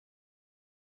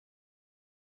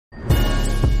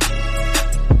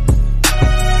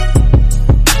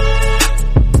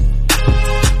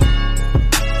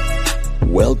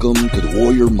Welcome to the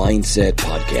Warrior Mindset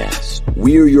Podcast.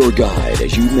 We're your guide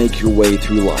as you make your way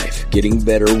through life, getting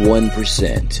better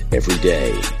 1% every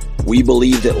day. We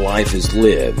believe that life is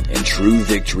lived and true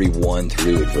victory won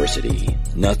through adversity.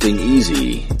 Nothing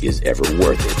easy is ever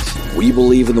worth it. We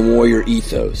believe in the warrior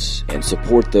ethos and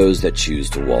support those that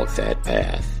choose to walk that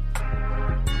path.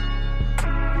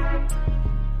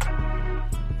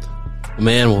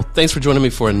 Man, well, thanks for joining me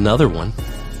for another one.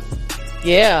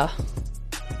 Yeah.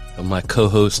 My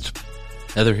co-host,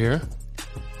 Heather here.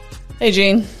 Hey,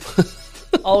 Gene.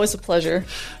 Always a pleasure.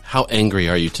 How angry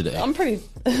are you today?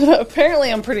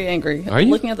 Apparently I'm pretty angry. Are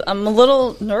you? I'm a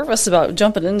little nervous about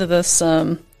jumping into this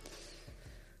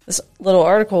this little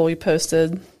article you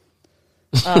posted.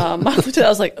 I looked at it, I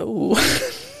was like, oh,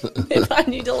 if I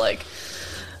need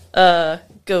to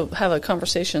go have a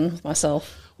conversation with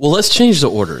myself. Well, let's change the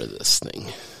order of this thing.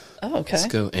 Oh, okay. Let's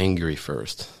go angry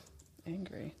first.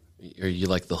 Angry. Are you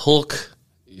like the Hulk?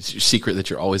 Is your secret that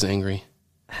you're always angry?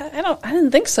 I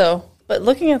didn't think so. But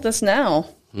looking at this now.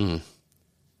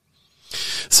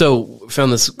 So,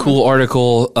 found this cool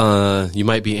article. You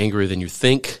might be angrier than you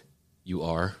think you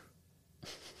are.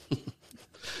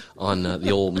 On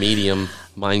the old Medium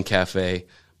Mind Cafe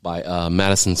by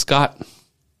Madison Scott.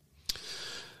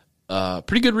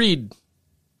 Pretty good read.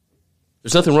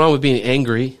 There's nothing wrong with being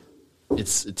angry.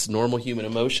 It's normal human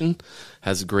emotion.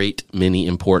 Has great many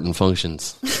important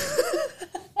functions.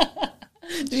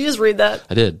 Did you just read that?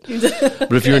 I did.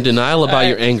 But if you're in denial about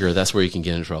your anger, that's where you can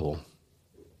get in trouble.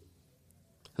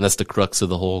 And that's the crux of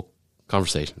the whole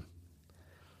conversation.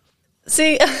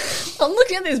 See, I'm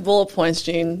looking at these bullet points,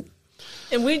 Gene,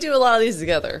 and we do a lot of these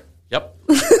together. Yep.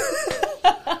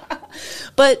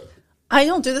 But I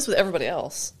don't do this with everybody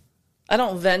else. I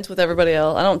don't vent with everybody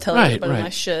else. I don't tell everybody my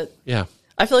shit. Yeah.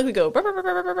 I feel like we go, brr, brr, brr,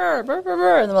 brr, brr, brr, brr,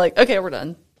 brr, and they're like, okay, we're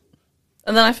done.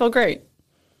 And then I feel great.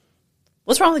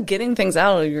 What's wrong with getting things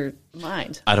out of your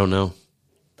mind? I don't know.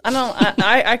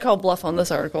 I call bluff on this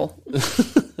article.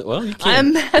 Well, you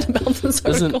I'm can. mad about this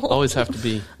article. Doesn't always have to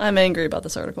be. I'm angry about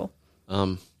this article.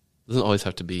 Doesn't always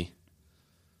have to be,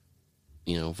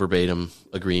 verbatim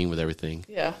agreeing with everything.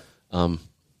 Yeah. But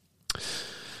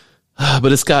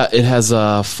it has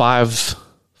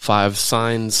five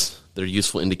signs that are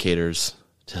useful indicators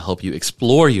to help you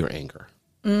explore your anger.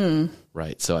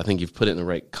 Right. So I think you've put it in the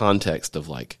right context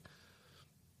of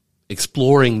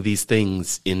exploring these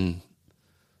things in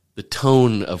the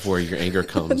tone of where your anger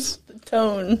comes. The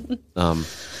tone. And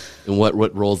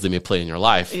what roles they may play in your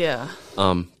life. Yeah.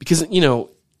 Because,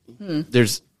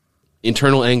 there's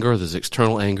internal anger, there's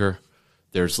external anger,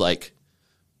 there's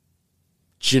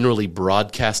generally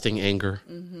broadcasting anger.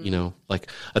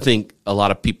 I think a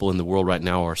lot of people in the world right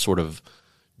now are sort of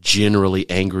generally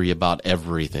angry about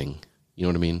everything. You know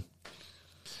what I mean?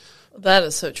 That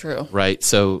is so true. Right.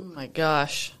 So, oh my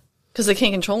gosh. Because they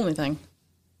can't control anything.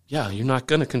 Yeah, you're not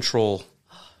going to control.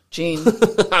 Gene.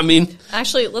 I mean.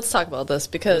 Actually, let's talk about this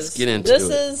because let's get into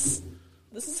this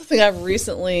is something I've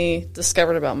recently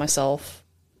discovered about myself.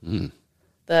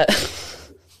 That,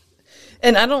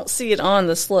 and I don't see it on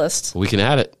this list. We can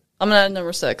add it. I'm going to add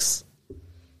number 6.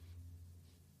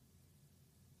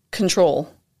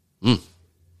 Control.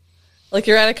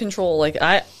 You're out of control.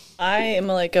 I am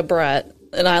like a brat,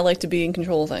 and I like to be in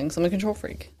control of things. I'm a control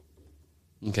freak.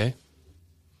 Okay.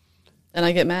 And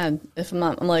I get mad if I'm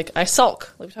not. I'm like, I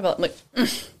sulk. Like we talk about. I'm like,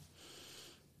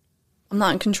 I'm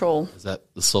not in control. Is that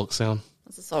the sulk sound?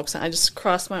 That's the sulk sound. I just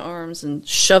cross my arms and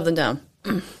shove them down.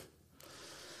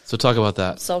 So talk about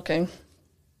that. Sulking.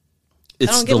 I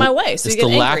don't get my way. So it's you get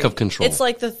the angry. lack of control. It's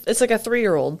like a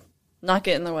 3-year-old not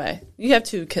getting in their way. You have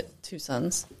two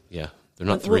sons. Yeah, they're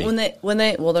not 3.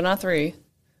 Well, they're not 3,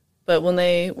 but when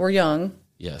they were young.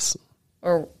 Yes.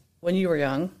 Or when you were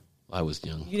young. I was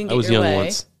young. You didn't get I was your young way.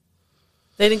 once.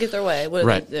 They didn't get their way. What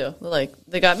did they do?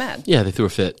 They got mad. Yeah, they threw a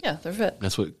fit. Yeah, they're fit.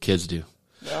 That's what kids do.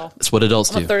 Well, that's what adults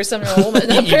do. I'm a 37-year-old woman.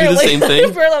 You do the same thing?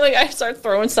 Apparently, I start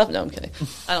throwing stuff. No, I'm kidding.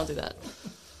 I don't do that.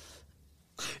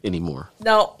 Anymore.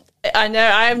 No,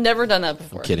 I have never done that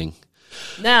before. I'm kidding.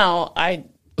 Now, I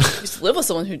used to live with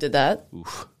someone who did that.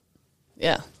 Oof.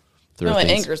 Yeah. No, it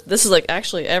angers. This is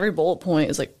actually every bullet point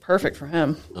is perfect for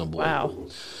him. Oh, boy. Wow.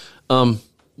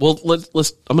 Well,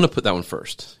 let's. I'm going to put that one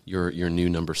first. Your new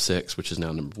number 6, which is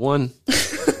now number 1.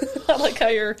 I like how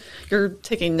you're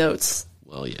taking notes.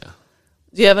 Well, yeah.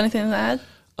 Do you have anything to add?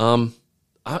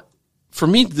 For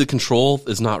me, the control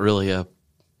is not really an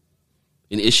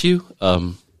issue.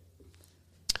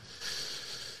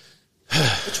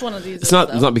 Which one of these? It's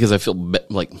not because I feel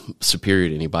superior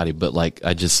to anybody, but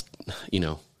I just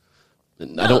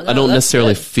I don't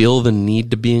necessarily feel the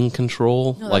need to be in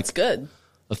control. No, that's good.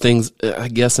 Of things, I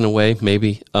guess, in a way,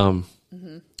 maybe.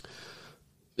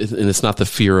 and it's not the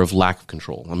fear of lack of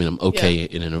control. I mean, I'm okay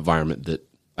in an environment that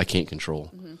I can't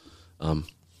control. I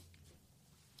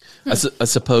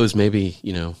suppose maybe,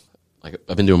 like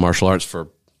I've been doing martial arts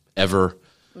forever.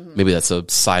 Maybe that's a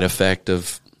side effect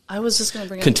of I was just going to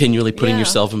bring continually putting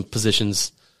yourself in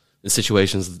positions, in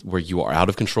situations where you are out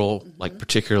of control, like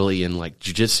particularly in like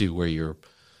jiu-jitsu where you're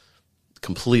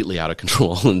completely out of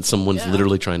control and someone's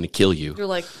literally trying to kill you. You're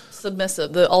like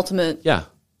submissive, the ultimate. Yeah.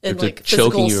 And They're like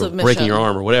choking you or submission. breaking your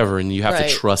arm or whatever, and you have to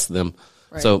trust them.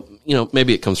 Right. So,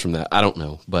 maybe it comes from that. I don't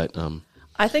know, but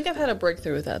I think I've had a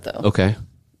breakthrough with that though. okay.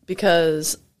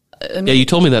 Because I mean, Yeah, you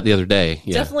told me that the other day.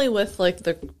 Yeah. definitely with like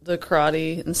the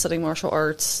karate and studying martial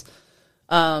arts,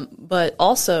 but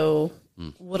also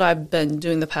what I've been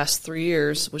doing the past 3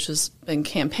 years, which has been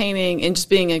campaigning and just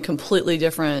being a completely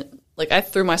different. Like I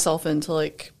threw myself into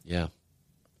like Yeah.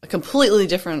 a completely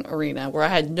different arena where I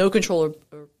had no control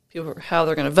over people, how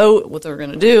they're going to vote, what they're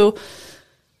going to do.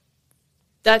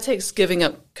 That takes giving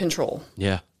up control,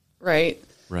 Yeah. right?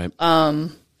 Right.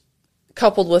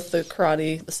 Coupled with the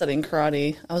karate, the studying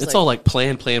karate, I was It's like, all like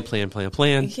plan.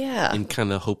 Yeah. And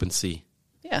kind of hope and see.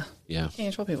 yeah, Yeah. can't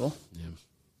control people. Yeah.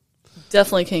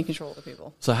 Definitely can't control other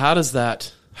people. So how does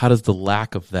the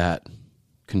lack of that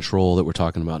control that we're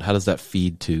talking about, how does that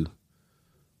feed to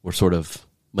or sort of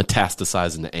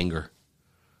metastasize into anger?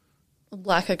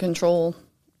 Lack of control.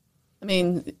 I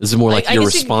mean, Is it more like I your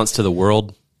guess response to the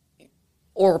world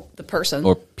or the person.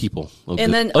 or people? Oh,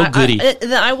 And then, goody. and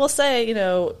then I will say,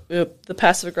 the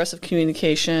passive aggressive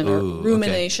communication or Ooh, okay.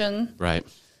 rumination. Right.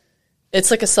 It's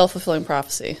like a self-fulfilling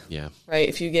prophecy, Yeah. right?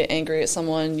 If you get angry at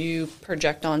someone, you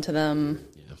project onto them,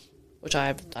 Yeah. which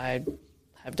I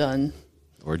have done.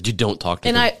 Or you don't talk to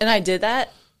And them. I did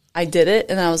that. I did it,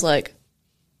 and I was like,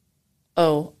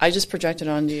 "Oh, I just projected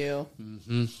onto you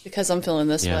because I'm feeling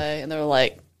this Yeah. way." And they were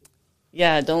like,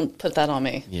 "Yeah, don't put that on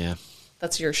me. Yeah.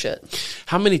 That's your shit."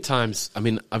 How many times, I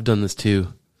mean, I've done this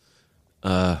too.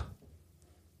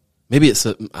 Maybe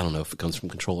I don't know if it comes from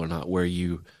control or not, where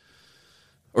you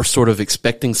are sort of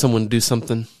expecting someone to do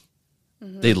something.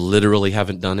 They literally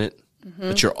haven't done it,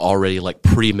 but you're already like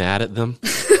pretty mad at them.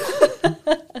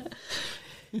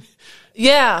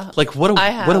 Yeah, Like what a weight. I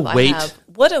have.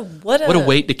 What a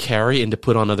weight to carry and to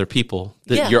put on other people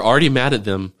that Yeah. you're already mad at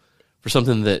them for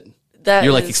something that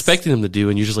you're like expecting them to do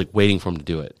and you're just like waiting for them to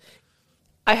do it.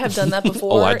 I have done that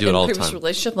before. Oh, I do it in all a the previous time.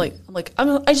 relationship.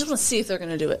 I just want to see if they're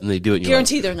going to do it. And they do it. And you're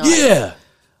Guarantee like, they're not. Yeah,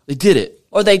 they did it.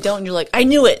 Or they don't. And you're like, I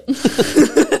knew it.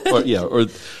 Or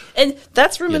And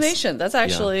that's rumination. That's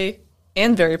actually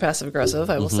and very passive aggressive.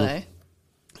 I will say.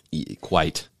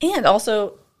 quite. And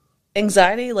also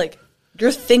anxiety. Like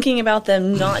you're thinking about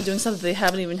them not doing something they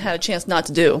haven't even had a chance not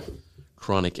to do.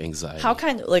 Chronic anxiety.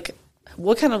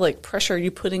 What kind of like pressure are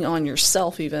you putting on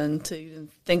yourself even to even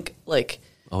think like?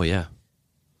 Oh yeah.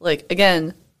 Like,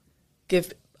 again,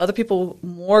 give other people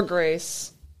more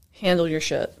grace, handle your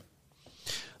shit.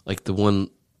 Like the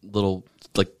one little,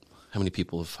 like how many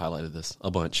people have highlighted this? A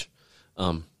bunch.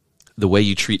 The way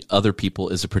you treat other people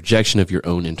is a projection of your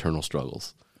own internal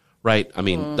struggles, right? I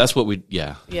mean, that's what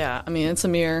Yeah, I mean, it's a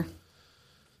mirror.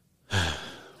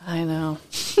 I know.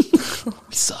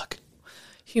 we suck.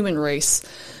 Human race.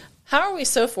 How are we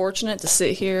so fortunate to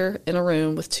sit here in a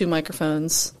room with 2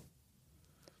 microphones?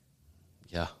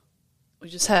 Yeah. We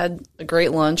just had a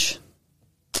great lunch,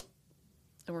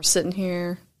 and we're sitting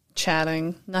here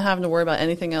chatting, not having to worry about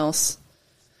anything else.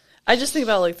 I just think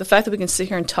about like the fact that we can sit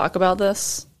here and talk about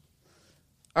this,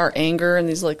 our anger and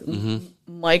these like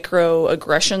micro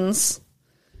aggressions,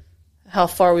 how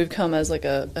far we've come as like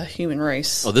a human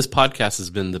race. Oh, this podcast has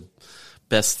been the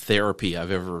best therapy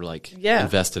I've ever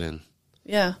invested in.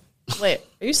 Yeah. Wait,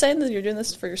 are you saying that you're doing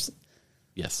this for your?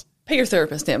 Yes. Pay your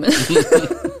therapist, damn it.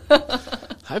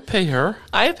 I pay her.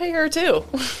 I pay her too.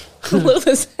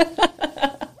 Lilith.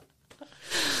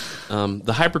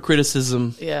 The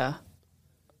hypercriticism Yeah.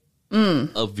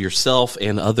 of yourself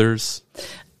and others.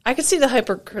 I could see the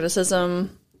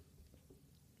hypercriticism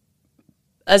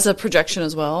as a projection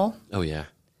as well. Oh yeah.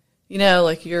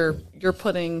 Like you're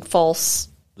putting false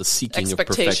The seeking of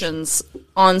perfection. expectations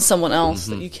on someone else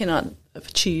that you cannot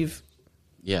achieve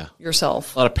Yeah.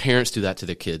 yourself. A lot of parents do that to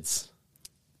their kids.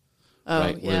 Oh,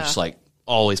 right? Where yeah. it's just like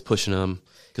always pushing them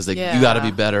because you Yeah. got to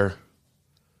be better.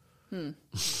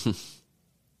 There's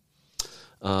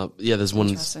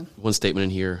Interesting. one statement in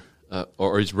here,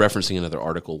 or he's referencing another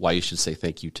article, why you should say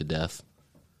thank you to death.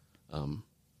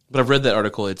 But I've read that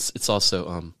article. It's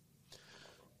also,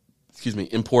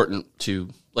 important to,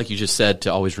 like you just said,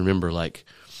 to always remember, like,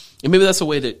 and maybe that's a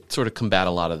way to sort of combat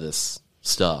a lot of this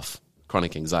stuff,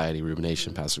 chronic anxiety,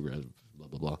 rumination, passive aggressive, blah,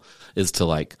 blah, blah, is to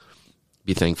like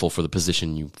be thankful for the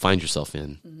position you find yourself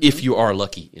in, if you are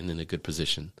lucky and in a good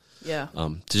position. Yeah.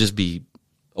 To just be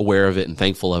aware of it and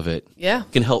thankful of it. Yeah.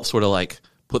 Can help sort of like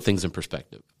put things in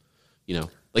perspective. You know,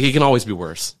 like it can always be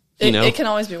worse. It can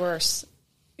always be worse.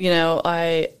 You know,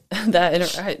 I think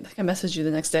I messaged you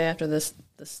the next day after this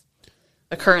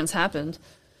occurrence happened,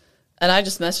 and I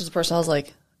just messaged the person. I was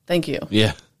like, "Thank you."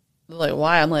 Yeah. They're like,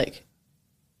 why? I'm like,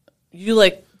 you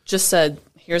like just said,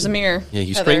 "Here's a mirror." Yeah,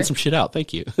 you Heather. straightened some shit out.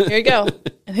 Thank you. Here you go.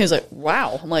 And he was like,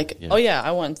 "Wow." I'm like, "Oh yeah,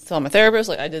 I went to tell my therapist.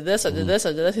 Like, I did this, I did this, I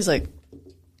did this." He's like,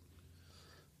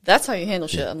 "That's how you handle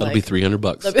shit." I'm That'll like, be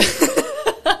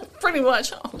 $300. pretty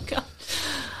much. Oh god.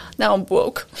 Now I'm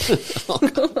woke.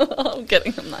 I'm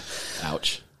kidding. I'm not.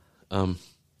 Ouch. But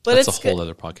That's it's a whole good.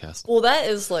 other podcast. Well, that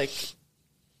is like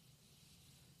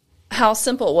how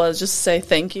simple it was just to say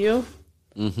thank you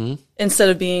instead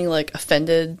of being like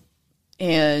offended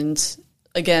and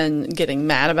again getting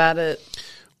mad about it.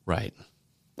 Right.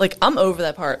 Like I'm over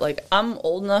that part. Like I'm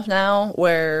old enough now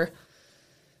where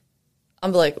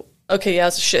I'm like, okay, yeah,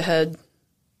 it's a shithead.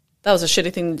 That was a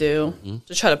shitty thing to do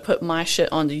to try to put my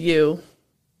shit onto you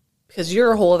because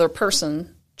you're a whole other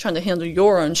person trying to handle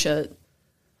your own shit.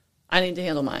 I need to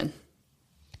handle mine.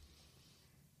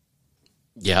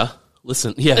 Yeah.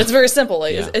 Listen. Yeah. It's very simple.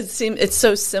 Like Yeah. it's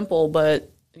so simple, but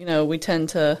you know, we tend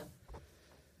to.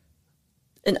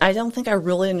 And I don't think I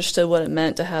really understood what it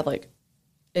meant to have like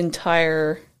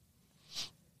entire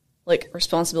like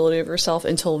responsibility of yourself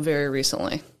until very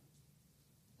recently.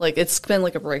 Like it's been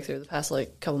like a breakthrough the past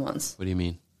like couple months. What do you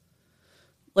mean?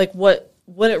 Like what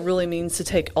it really means to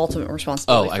take ultimate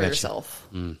responsibility I for got you. yourself.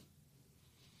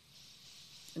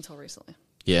 Until recently.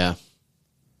 Yeah.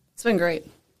 It's been great.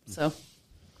 So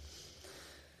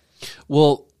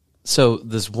Well, so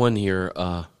there's one here,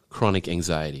 chronic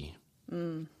anxiety.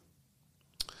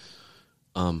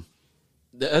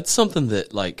 That's something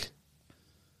that, like,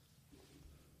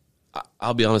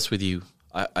 I'll be honest with you,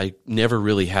 I never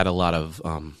really had a lot of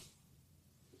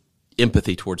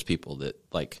empathy towards people that,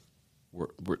 like, were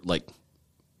like,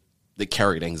 that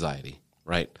carried anxiety,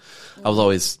 right? I was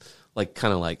always, like,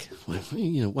 kind of like,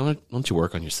 you know, why don't you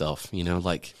work on yourself? You know,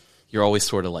 like, you're always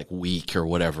sort of, like, weak or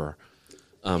whatever.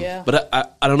 yeah. But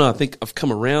I don't know. I think I've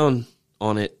come around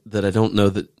on it that I don't know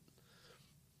that.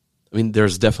 I mean,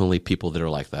 there's definitely people that are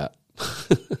like that.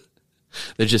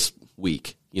 They're just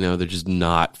weak. You know, they're just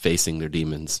not facing their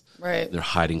demons. Right. They're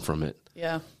hiding from it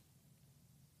Yeah.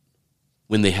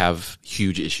 when they have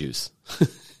huge issues.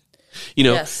 You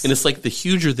know, Yes. and it's like the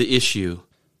huger the issue,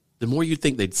 the more you'd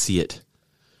think they'd see it.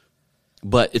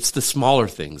 But it's the smaller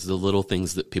things, the little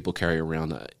things that people carry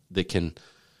around that can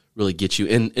really get you.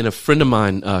 And a friend of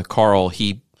mine, Carl,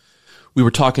 we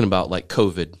were talking about like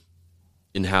COVID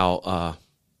and how,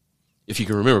 if you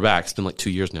can remember back, it's been like 2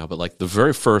 years now, but like the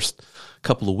very first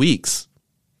couple of weeks,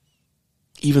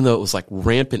 even though it was like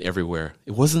rampant everywhere,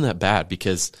 it wasn't that bad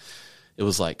because it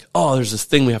was like, oh, there's this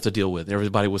thing we have to deal with.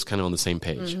 Everybody was kind of on the same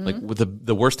page. Like with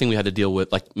the worst thing we had to deal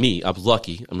with, like me, I was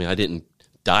lucky. I mean, I didn't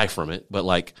die from it, but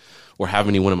like, or have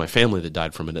anyone in my family that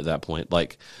died from it at that point.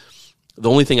 Like, the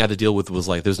only thing I had to deal with was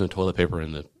like, there's no toilet paper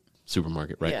in the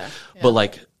supermarket, right? Yeah. But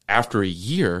like after a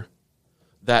year,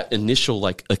 that initial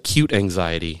like acute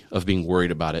anxiety of being worried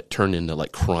about it turned into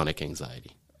like chronic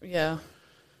anxiety, Yeah.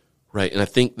 right? And I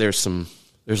think there's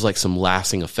like some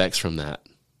lasting effects from that,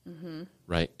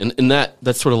 right? And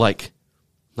that's sort of like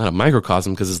not a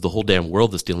microcosm because it's the whole damn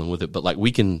world that's dealing with it, but like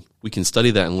we can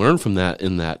study that and learn from that.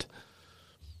 In that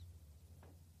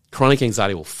chronic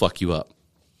anxiety will fuck you up.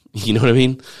 You know what I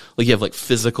mean? Like you have like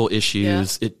physical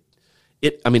issues. Yeah.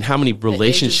 I mean, how many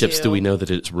relationships you. do we know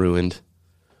that it's ruined?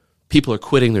 People are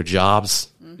quitting their jobs,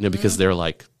 you know, because they're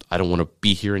like, I don't want to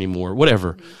be here anymore,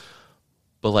 whatever.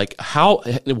 But like I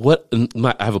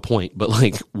have a point, but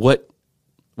like what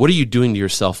are you doing to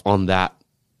yourself on that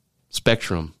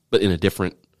spectrum, but in a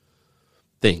different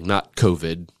thing, not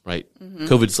COVID, right?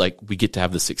 COVID's like, we get to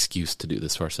have this excuse to do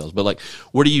this to ourselves, but like,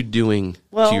 what are you doing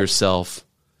to yourself?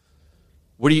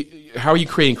 How are you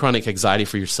creating chronic anxiety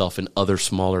for yourself in other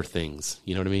smaller things?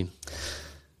 You know what I mean?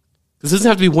 Because it doesn't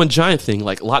have to be one giant thing.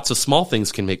 Like lots of small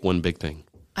things can make one big thing.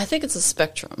 I think it's a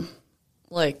spectrum.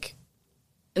 Like,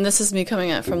 and this is me coming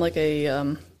at from like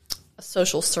a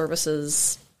social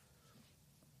services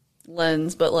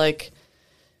lens, but like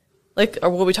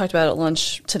or what we talked about at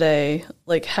lunch today,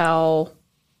 like how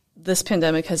this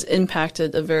pandemic has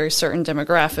impacted a very certain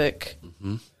demographic,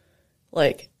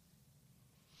 like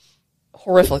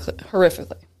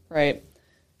horrifically, right?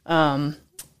 And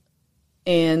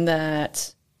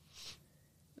that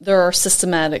there are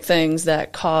systematic things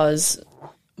that cause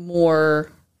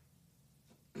more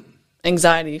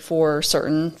anxiety for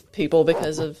certain people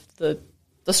because of the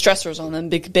the stressors on them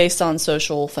based on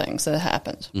social things that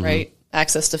happened, right?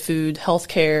 Access to food,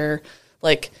 healthcare,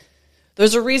 like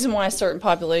there's a reason why certain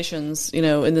populations,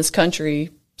 in this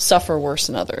country suffer worse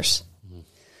than others.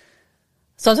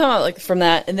 So I'm talking about like from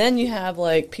that, and then you have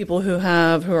like people who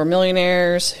are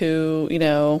millionaires who,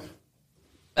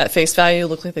 at face value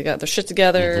look like they got their shit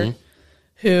together,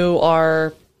 who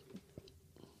are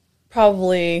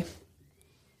probably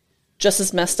just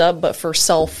as messed up, but for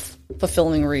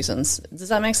self-fulfilling reasons. Does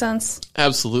that make sense?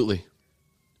 Absolutely.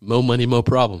 Mo money, mo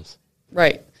problems.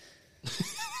 Right.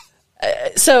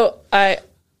 So I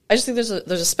just think there's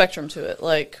a spectrum to it,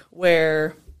 like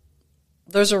where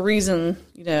there's a reason,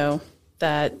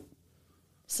 that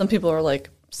some people are like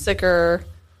sicker,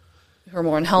 who are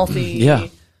more unhealthy, Yeah.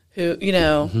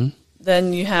 who,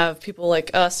 then you have people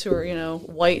like us who are,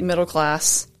 white and middle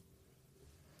class.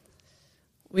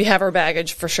 We have our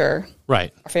baggage for sure.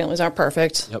 Right. Our families aren't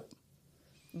perfect. Yep.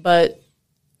 But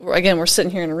again, we're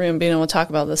sitting here in a room being able to talk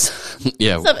about this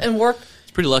Yeah. stuff and work.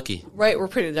 It's pretty lucky. Right. We're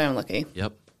pretty darn lucky.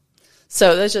 Yep.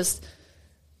 So that's just,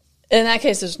 in that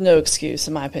case, there's no excuse,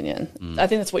 in my opinion. I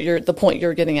think that's the point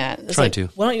you're getting at. It's Trying like, to.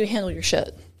 why don't you handle your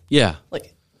shit? Yeah.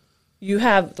 Like, you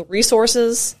have the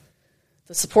resources,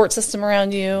 the support system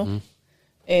around you,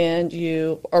 and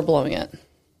you are blowing it.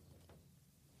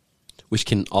 Which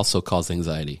can also cause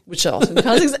anxiety. Which also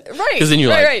causes, right. Because then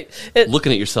you're right.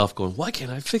 looking at yourself going, why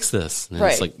can't I fix this? And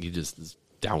Right. it's like this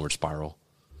downward spiral.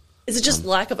 Is it just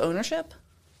lack of ownership?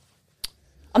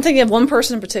 I'm thinking of one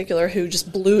person in particular who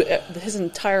just blew his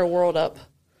entire world up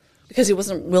because he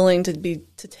wasn't willing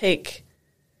to take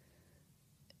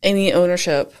any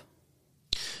ownership.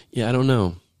 Yeah, I don't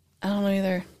know. I don't know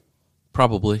either.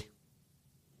 Probably.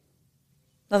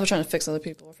 Not that we're trying to fix other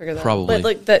people. I'll figure that Probably. out. But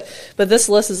like that. But this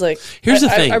list is like. Here's the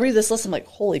thing. I read this list. I'm like,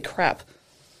 holy crap.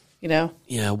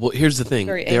 Yeah, well, here's the thing.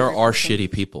 Very There angry are person.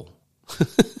 shitty people.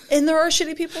 And there are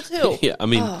shitty people too. Yeah, I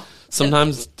mean,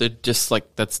 sometimes they're just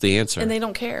like, that's the answer. And they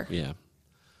don't care. Yeah,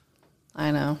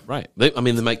 I know. right. They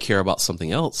might care about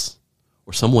something else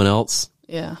or someone else,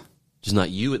 Yeah. just not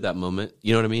you at that moment.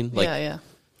 You know what I mean? Like, yeah.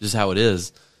 just how it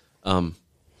is.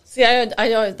 See,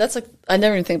 I that's like I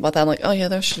never even think about that. I'm like, oh yeah,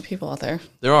 there's shitty people out there.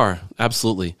 There are,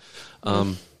 absolutely.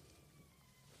 But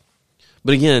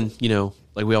again,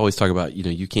 like we always talk about,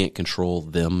 you can't control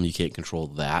them. You can't control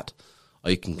that. All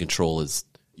you can control is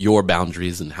your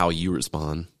boundaries and how you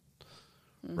respond.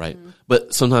 Right.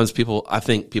 But sometimes I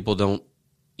think people don't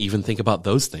even think about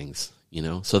those things,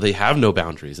 so they have no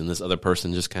boundaries. And this other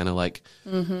person just kind of like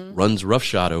runs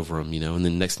roughshod over them, and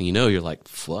then next thing you know, you're like,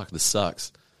 fuck, this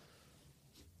sucks.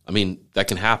 I mean, that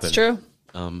can happen. It's true.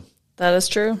 That is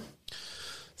true.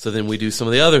 So then we do some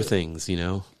of the other things,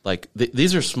 like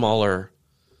these are smaller.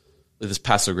 This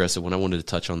passive aggressive one, I wanted to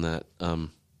touch on that.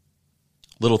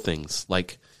 Little things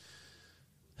like,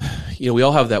 we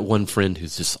all have that one friend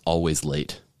who's just always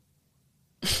late.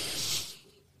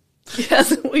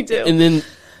 Yes, we do. And then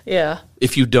Yeah.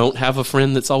 if you don't have a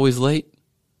friend that's always late,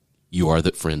 you are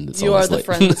that friend that's You always are the late.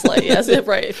 friend that's late. Yes,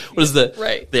 right. What is the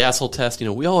Right. the asshole test?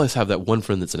 We always have that one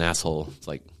friend that's an asshole. It's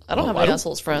like, I don't have any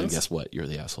assholes friends. Guess what? You're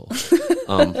the asshole. That's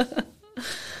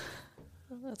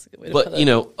a good way to But put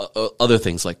it. other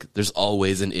things like there's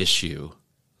always an issue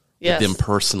Yes. with them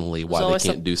personally why they always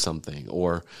can't some- do something,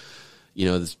 or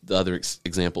the other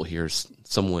example here is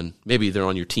someone, maybe they're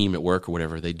on your team at work or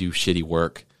whatever, they do shitty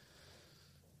work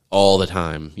all the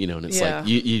time, and it's Yeah.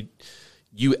 like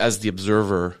you as the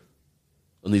observer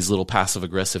on these little passive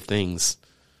aggressive things,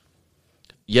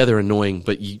 yeah, they're annoying,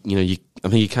 but I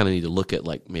think you kind of need to look at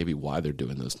like maybe why they're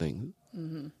doing those things. You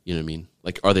know what I mean?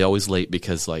 Like, are they always late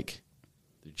because like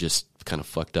they're just kind of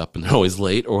fucked up and they're always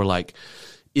late, or like,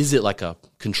 is it like a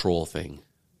control thing?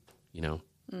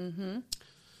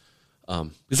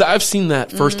 Because I've seen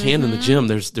that firsthand in the gym.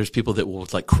 There's people that will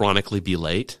like chronically be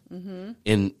late,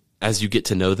 and as you get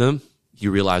to know them,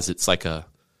 you realize it's like a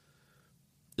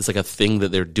thing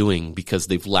that they're doing because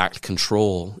they've lacked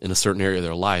control in a certain area of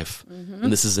their life,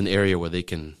 and this is an area where they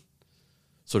can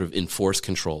sort of enforce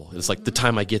control. It's like the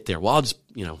time I get there, well, I'll just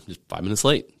just 5 minutes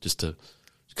late just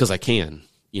because I can,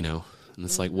 and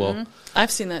it's like, well,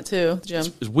 I've seen that too, Jim.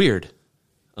 it's weird.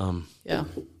 Yeah.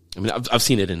 I mean, I've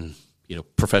seen it in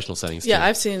professional settings. Yeah, too.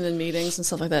 I've seen it in meetings and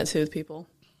stuff like that too with people.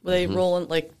 Where they roll in,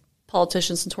 like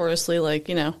politicians notoriously, like,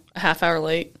 a half hour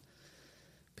late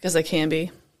because they can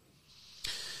be.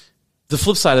 The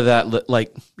flip side of that,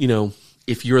 like,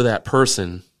 if you're that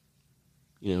person,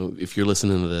 if you're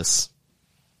listening to this,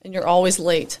 And you're always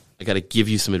late. I got to give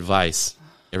you some advice.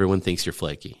 Everyone thinks you're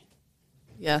flaky.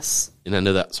 Yes. And I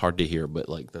know that's hard to hear, but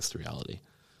like, that's the reality.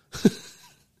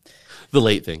 The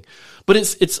late thing. But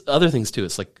it's other things too.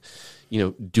 It's like,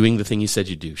 doing the thing you said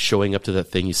you'd do, showing up to that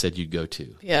thing you said you'd go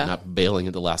to, Yeah. not bailing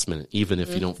at the last minute, even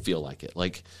if you don't feel like it.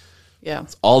 Like Yeah.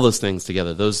 all those things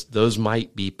together, those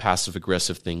might be passive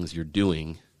aggressive things you're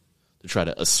doing to try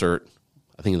to assert.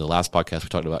 I think in the last podcast we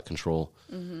talked about control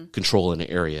in an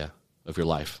area of your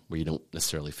life where you don't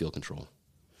necessarily feel control.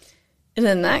 And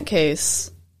in that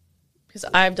case, because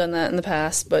I've done that in the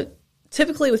past, but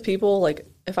typically with people, like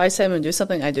if I say I'm going to do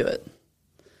something, I do it.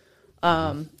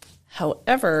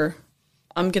 However,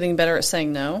 I'm getting better at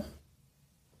saying no.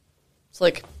 It's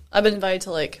like I've been invited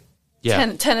to like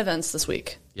 10 events this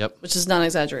week. Yep. Which is not an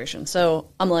exaggeration. So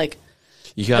I'm like,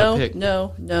 You got to no, pick.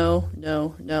 no.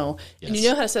 Yes. And you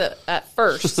know how to say that at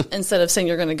first instead of saying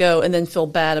you're going to go and then feel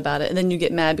bad about it. And then you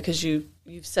get mad because you've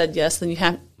said yes. Then you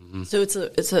have. So it's a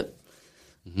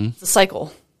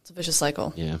cycle. It's a vicious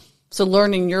cycle. Yeah. So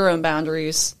learning your own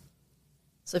boundaries.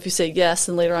 So if you say yes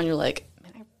and later on you're like,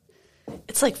 man,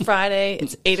 it's like Friday.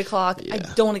 It's 8:00. Yeah. I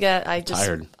don't want to get.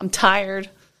 I'm tired.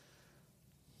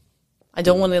 I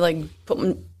don't want to like put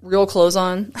my real clothes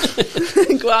on,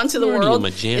 go out into the I'm already in world.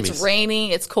 my jammies. It's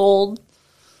rainy. It's cold.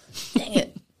 Dang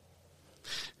it.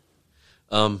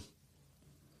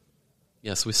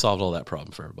 Yeah, so we solved all that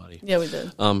problem for everybody. Yeah, we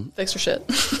did. Fix your shit.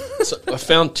 So I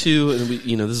found two, and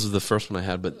this is the first one I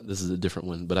had, but this is a different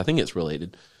one. But I think it's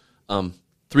related.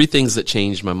 3 things that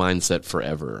changed my mindset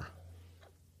forever.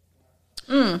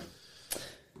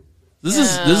 This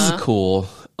is cool.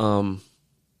 And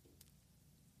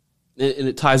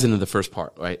it ties into the first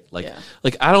part, right? Like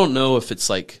I don't know if it's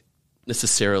like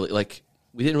necessarily like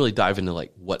we didn't really dive into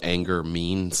like what anger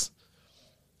means,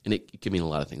 and it can mean a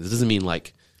lot of things. It doesn't mean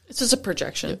like It's just a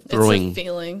projection. throwing it's a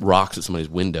feeling. rocks at somebody's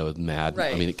window mad.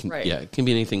 Right, I mean, it can right. it can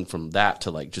be anything from that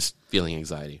to like just feeling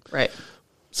anxiety. Right.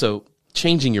 So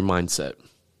changing your mindset.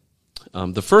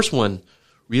 The first one,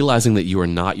 realizing that you are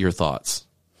not your thoughts.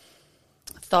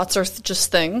 Thoughts are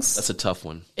just things, That's a tough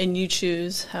one. and you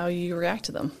choose how you react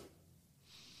to them.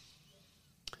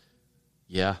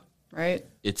 Yeah. Right.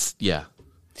 Yeah.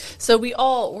 So we're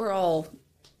all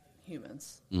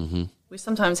humans. Mm-hmm. We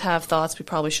sometimes have thoughts we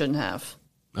probably shouldn't have.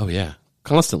 Oh yeah.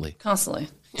 Constantly. Constantly.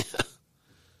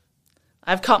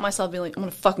 I've caught myself being like, I'm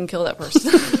going to fucking kill that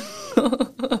person.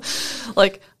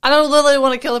 Like, I don't literally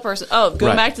want to kill a person. Oh,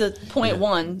 going Right. back to point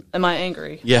 1, am I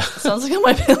angry? Yeah. Sounds like I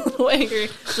might be a little angry.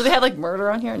 Do they have like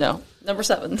murder on here? No. Number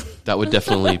 7. That would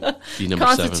definitely be number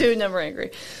 7. Constitute number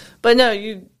angry. But no,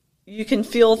 you can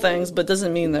feel things, but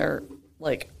doesn't mean they're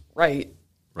like right.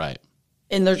 Right.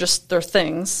 And they're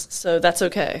things, so that's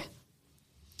okay.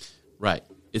 Right.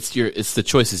 It's the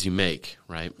choices you make,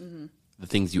 right? Mm-hmm. The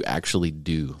things you actually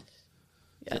do.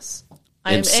 Yes.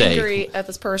 I am And say. angry at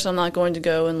this person. I'm not going to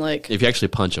go and like, If you actually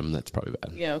punch them, that's probably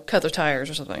bad. cut their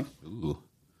tires or something. Ooh.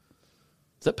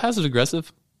 Is that passive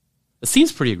aggressive? It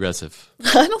seems pretty aggressive.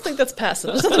 I don't think that's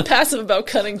passive. There's nothing passive about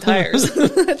cutting tires.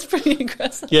 That's pretty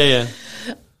aggressive. Yeah.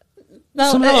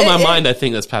 No, Somehow in my mind, I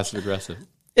think that's passive aggressive.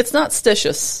 it's not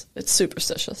stitious. It's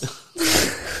superstitious.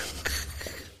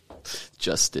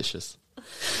 Justitious.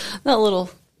 I'm not a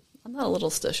little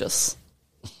stitious.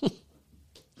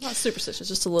 Not superstitious,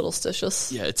 just a little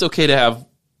stitious. Yeah, it's okay to have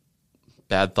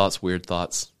bad thoughts, weird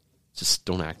thoughts. Just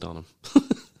don't act on them.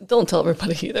 Don't tell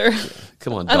everybody either.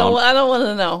 Come on, I Dom. don't want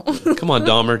to know. Come on,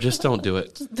 Dahmer. Just don't do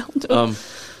it. Don't do it.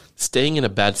 Staying in a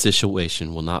bad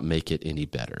situation will not make it any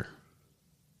better.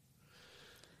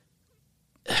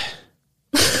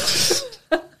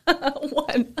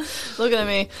 What? Look at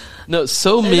me. No,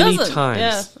 so It many doesn't.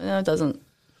 times Yeah, no, it doesn't.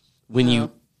 when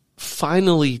you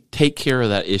finally take care of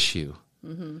that issue,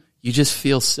 you just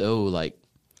feel so like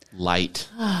light.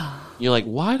 You're like,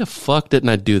 why the fuck didn't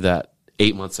I do that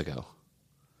 8 months ago?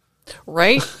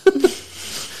 Right?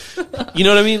 You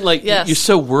know what I mean? Like, Yes. you're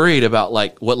so worried about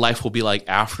like what life will be like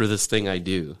after this thing I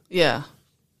do. Yeah.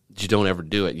 You don't ever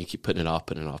do it. You keep putting it off,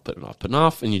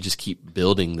 and you just keep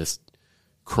building this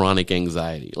chronic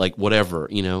anxiety, like whatever,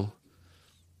 And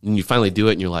you finally do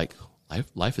it, and you're like,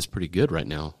 life is pretty good right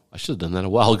now. I should have done that a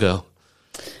while ago.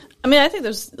 I mean, I think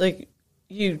there's like,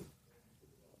 you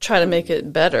try to make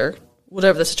it better,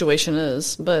 whatever the situation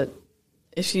is. But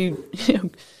if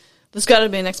there's got to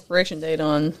be an expiration date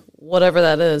on whatever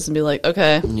that is and be like,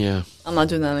 okay, Yeah. I'm not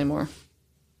doing that anymore.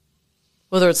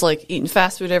 Whether it's like eating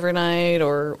fast food every night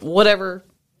or whatever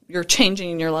you're changing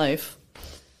in your life.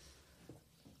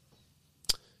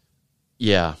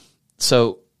 Yeah.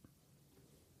 So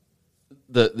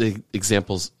the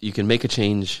examples, you can make a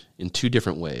change in 2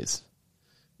 different ways.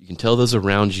 You can tell those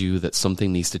around you that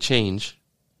something needs to change,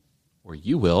 or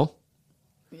you will,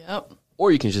 Yep.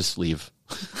 or you can just leave.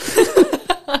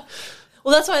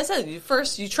 Well, that's why I said,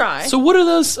 first you try. So what are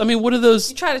those? I mean, what are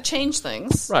those? You try to change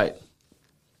things. Right.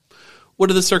 what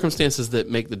are the circumstances that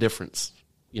make the difference?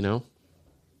 You know?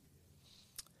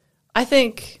 I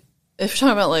think if you're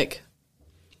talking about like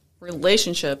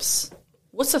relationships,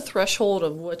 what's the threshold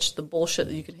of which the bullshit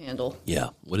that you can handle? Yeah.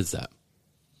 What is that?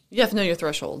 You have to know your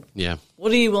threshold. Yeah.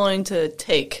 What are you willing to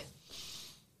take?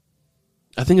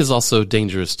 I think it's also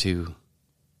dangerous to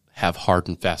have hard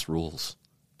and fast rules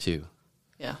too.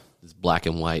 Yeah. This black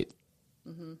and white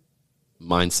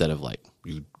mindset of like,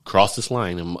 you cross this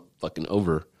line and fucking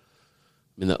over.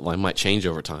 I mean, that line might change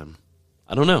over time.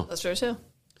 I don't know. That's true too.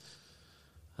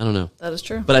 I don't know. That is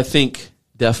true. But I think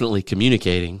definitely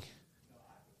communicating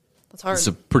That's hard. is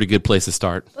a pretty good place to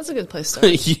start. That's a good place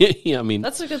to start. Yeah, I mean,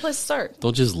 That's a good place to start.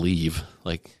 don't just leave.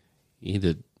 Like, you need to.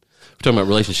 We're talking about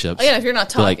relationships. Again, if you're not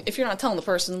telling, like, if you're not telling the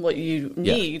person what you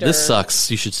yeah, need, this or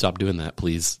sucks. You should stop doing that,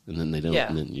 please. And then they don't, Yeah.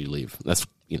 and then you leave. That's,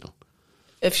 you know.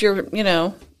 if you're,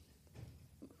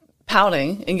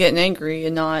 pouting and getting angry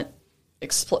and not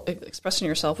expressing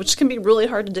yourself, which can be really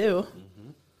hard to do.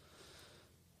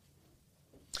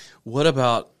 What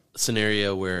about a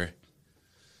scenario where,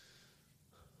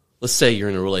 let's say you're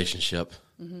in a relationship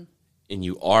and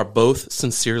you are both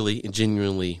sincerely and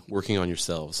genuinely working on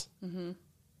yourselves,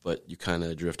 but you kind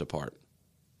of drift apart?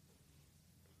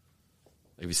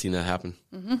 Have you seen that happen?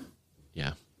 Mm-hmm.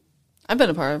 Yeah. I've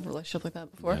been a part of a relationship like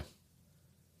that before. Yeah.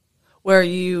 Where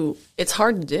it's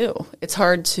hard to do. It's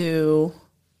hard to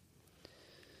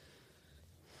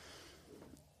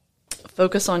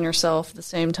focus on yourself at the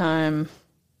same time.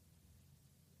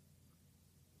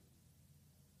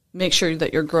 Make sure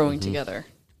that you're growing together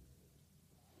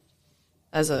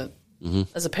as a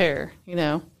pair,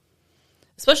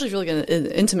 especially if you're like in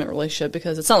an intimate relationship,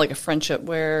 because it's not like a friendship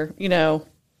where,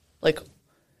 like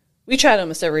we chat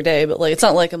almost every day, but like, it's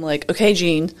not like I'm like, okay,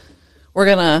 Gene, we're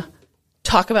going to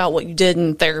talk about what you did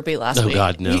in therapy last week. Oh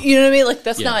God, no. You know what I mean? Like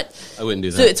that's not, I wouldn't do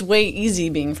that. so it's way easy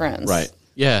being friends. Right.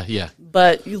 Yeah, yeah.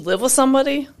 But you live with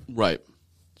somebody, Right.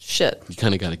 shit, You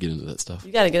kind of got to get into that stuff.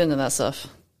 you got to get into that stuff.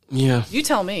 Yeah. You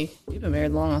tell me. You've been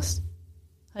married the longest.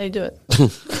 How do you do it?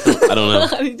 I don't know.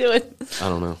 How do you do it? I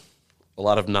don't know. A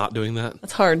lot of not doing that.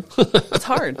 It's hard. It's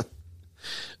hard.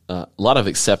 A lot of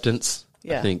acceptance.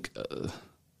 Yeah. I think,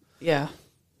 Yeah.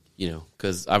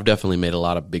 because I've definitely made a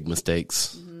lot of big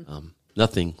mistakes.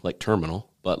 Nothing like terminal,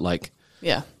 but like,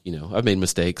 Yeah. I've made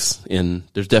mistakes, and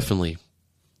there's definitely,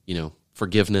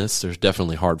 forgiveness. There's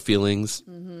definitely hard feelings.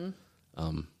 Yeah,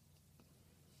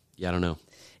 I don't know.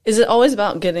 Is it always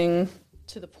about getting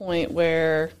to the point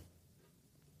where,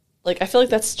 like, I feel like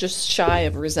that's just shy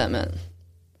of resentment?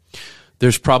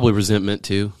 There's probably resentment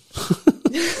too.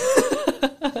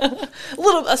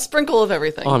 A sprinkle of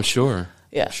everything. Oh, I'm sure.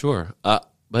 Yeah. Sure.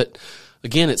 But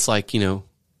again, it's like,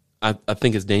 I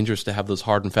think it's dangerous to have those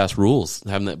hard and fast rules,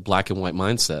 having that black and white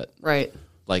mindset. Right.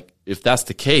 Like, if that's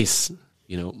the case,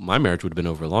 my marriage would have been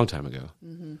over a long time ago.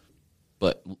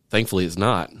 But thankfully it's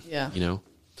not. Yeah.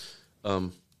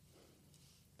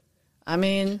 I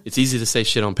mean, It's easy to say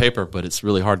shit on paper, but it's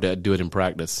really hard to do it in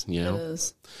practice, it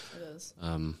is.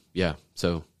 Yeah.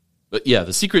 So, but yeah,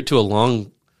 the secret to a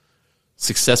long,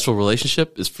 successful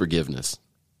relationship is forgiveness.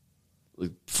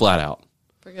 Like, flat out.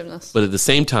 Forgiveness. But at the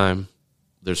same time,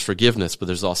 there's forgiveness, but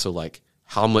there's also like,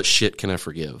 how much shit can I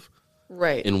forgive?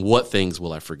 Right. And what things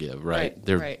will I forgive? Right.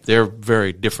 Right. They're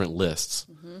very different lists.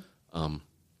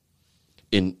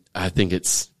 And I think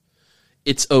it's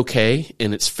okay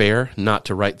and it's fair not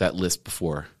to write that list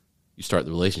before you start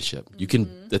the relationship. You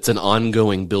can. It's an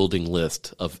ongoing building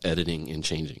list of editing and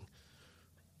changing.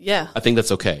 Yeah. I think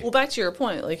that's okay. Well, back to your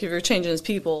point, like if you're changing as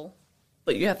people,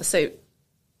 but you have to say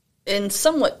in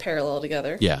somewhat parallel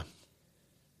together. Yeah.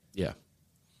 Yeah.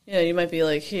 You might be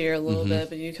like here a little bit,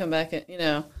 but you come back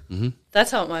and,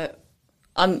 that's how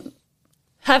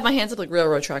have my hands up like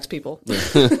railroad tracks, people.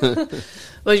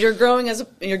 But you're growing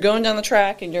you're going down the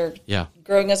track and you're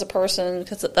growing as a person,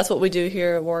 because that's what we do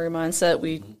here at Warrior Mindset.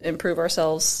 We improve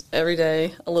ourselves every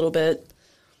day a little bit,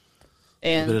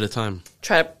 and A bit at a time.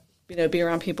 try to be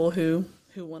around people who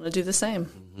want to do the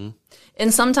same.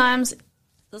 And sometimes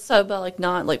let's talk about like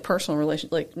not like personal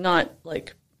relationships, like not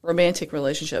like romantic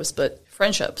relationships, but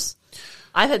friendships.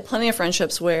 I've had plenty of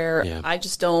friendships where I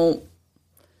just don't,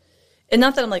 and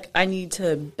not that I'm like I need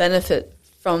to benefit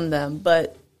from them,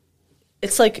 but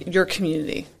it's like your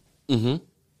community.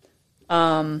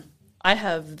 I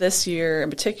have this year in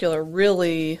particular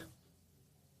really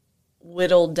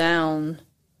whittled down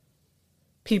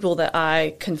people that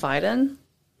I confide in.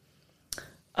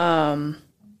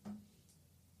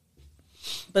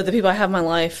 But the people I have in my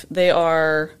life, they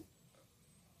are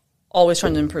always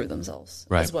trying to improve themselves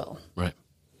as well. Right.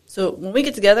 So when we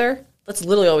get together, that's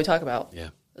literally all we talk about. Yeah.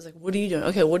 It's like, what are you doing?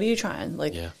 Okay, what are you trying?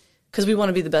 Like, Yeah. because we want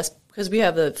to be the best because we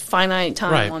have the finite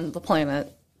time Right. on the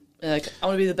planet. Like, I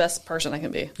want to be the best person I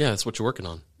can be. Yeah, that's what you're working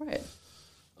on. Right.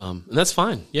 And that's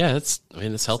fine. Yeah, it's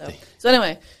healthy. So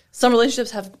anyway, some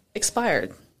relationships have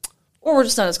expired, or we're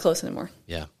just not as close anymore.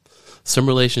 Yeah. Some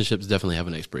relationships definitely have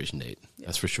an expiration date.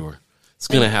 That's for sure. It's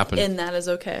going to happen. And that is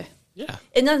okay. Yeah.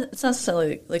 And it's not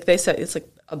necessarily, like they said, it's like,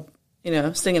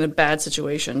 staying in a bad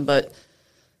situation, but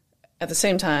at the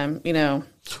same time,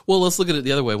 Well, let's look at it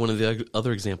the other way. One of the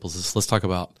other examples is, let's talk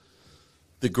about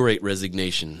the Great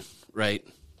Resignation, right?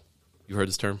 You heard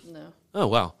this term? no. Oh,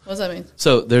 wow. What does that mean?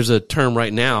 So there's a term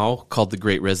right now called the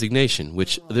Great Resignation,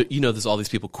 which, there's all these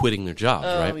people quitting their jobs,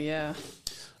 Oh, right? yeah.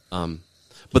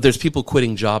 But there's people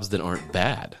quitting jobs that aren't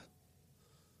bad.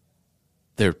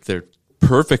 They're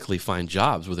perfectly fine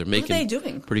jobs where they're making they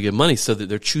doing? pretty good money, so that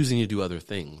they're choosing to do other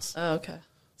things. Oh, okay.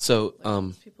 So,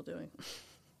 What's people doing?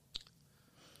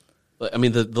 I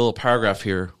mean, the little paragraph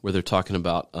here where they're talking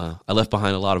about, I left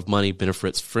behind a lot of money,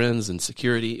 benefits, friends, and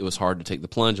security. It was hard to take the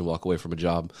plunge and walk away from a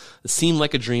job. It seemed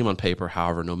like a dream on paper.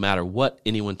 However, no matter what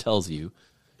anyone tells you,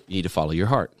 you need to follow your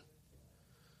heart.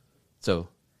 So,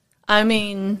 I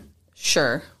mean,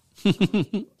 sure.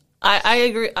 I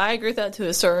agree. I agree with that to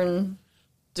a certain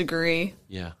degree,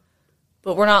 yeah.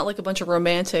 but we're not like a bunch of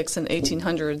romantics in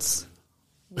 1800s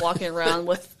walking around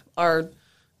with our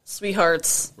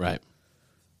sweethearts. Right.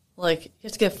 Like, you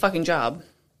have to get a fucking job.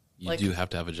 You do have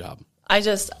to have a job. I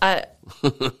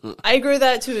agree with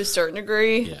that to a certain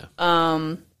degree. Yeah.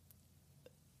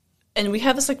 And we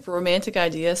have this like romantic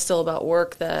idea still about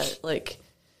work that like,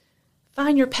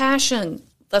 find your passion.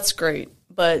 That's great.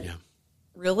 But Yeah.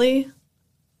 really,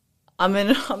 I'm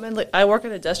in like, I work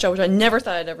at a desk job, which I never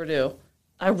thought I'd ever do.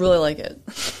 I really like it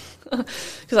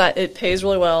because it pays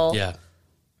really well. Yeah.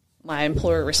 My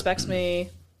employer respects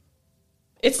me.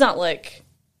 It's not like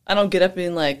I don't get up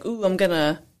being like, ooh, I'm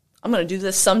gonna do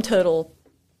this sum total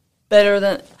better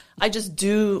than I just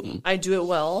do. I do it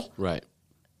well, Right.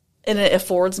 and it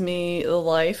affords me the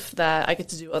life that I get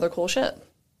to do other cool shit.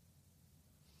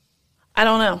 I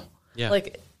don't know. Yeah.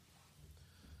 Like,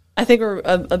 I think we're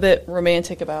a bit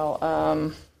romantic about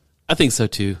I think so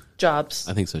too. jobs.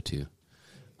 I think so too.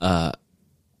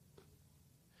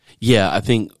 Yeah, I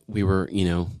think we were,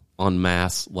 en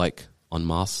masse, like en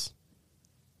masse.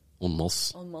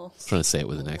 Almost. Almost. Trying to say it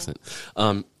with an accent.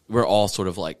 We're all sort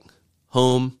of like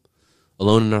home,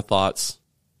 alone in our thoughts,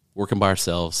 working by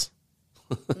ourselves,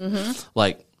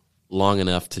 like long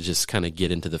enough to just kind of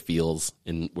get into the fields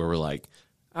and where we're like,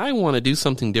 I want to do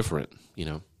something different. I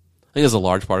think there's a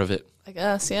large part of it. I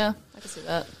guess, yeah, I can see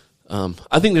that.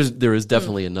 I think there is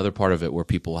definitely another part of it where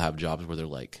people have jobs where they're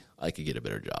like, I could get a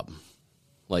better job.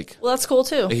 Like, Well, that's cool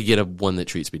too. I could get one that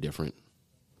treats me different.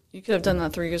 You could have done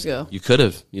that 3 years ago. You could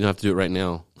have. You don't have to do it right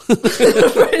now.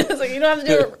 It's like, you don't have to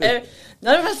do it.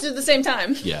 None of us do it at the same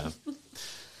time. Yeah.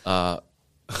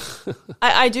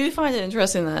 I do find it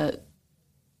interesting that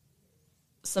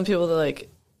some people that like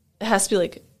it has to be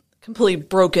like completely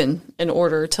broken in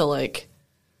order to like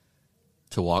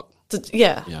To walk.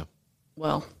 yeah. Yeah.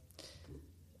 Well,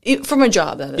 from a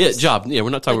job that is. Yeah, job. Yeah, we're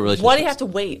not talking about relationships. Why do you have to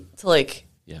wait to like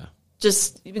Yeah.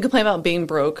 just you've been complaining about being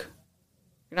broke?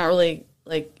 You're not really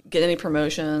like getting any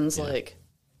promotions. Yeah. Like,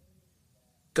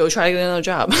 go try to get another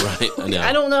job. Right. I know.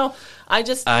 I don't know.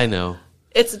 I know.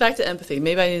 It's back to empathy.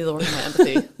 Maybe I need to work on my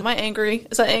empathy. Am I angry?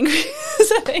 Is that angry? Is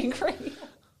that angry?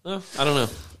 I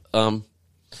don't know.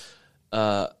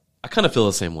 I kind of feel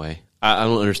the same way. I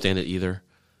don't understand it either.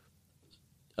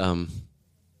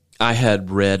 I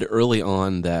had read early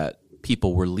on that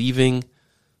people were leaving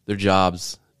their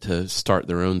jobs to start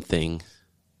their own thing.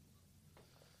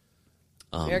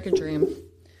 American dream.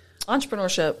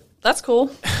 Entrepreneurship. That's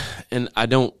cool. And I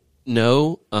don't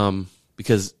know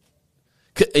because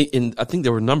and I think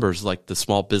there were numbers like the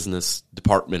small business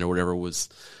department or whatever was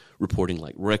reporting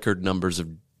like record numbers of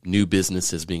new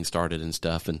businesses being started and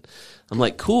stuff. And I'm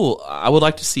like, cool. I would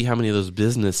like to see how many of those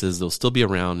businesses they'll still be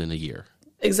around in a year.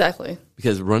 Exactly.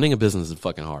 Because running a business is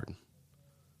fucking hard.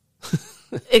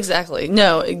 Exactly.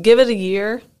 No, give it a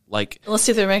year. Like, Let's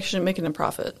see if they're making a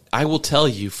profit. I will tell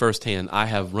you firsthand, I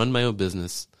have run my own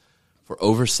business for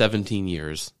over 17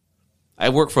 years. I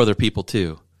work for other people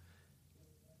too.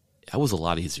 That was a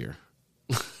lot easier.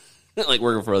 Like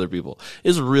working for other people.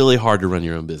 It's really hard to run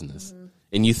your own business. Mm-hmm.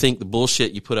 And you think the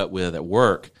bullshit you put up with at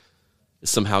work is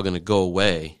somehow going to go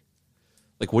away.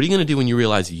 Like, what are you going to do when you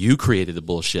realize you created the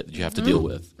bullshit that you have to deal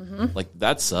with? Mm-hmm. Like,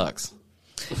 that sucks.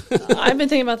 I've been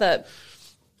thinking about that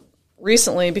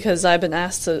recently because I've been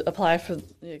asked to apply for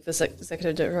this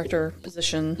executive director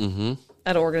position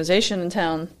at an organization in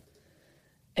town.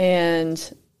 And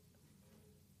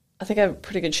I think I have a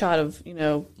pretty good shot of,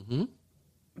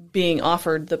 being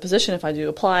offered the position if I do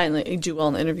apply and like, do well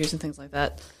in the interviews and things like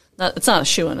that. It's not a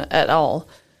shoo-in at all.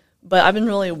 But I've been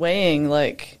really weighing,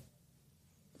 like,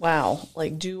 wow,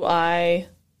 like, do I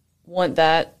want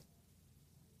that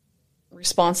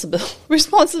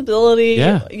responsibility?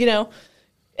 Yeah. You know,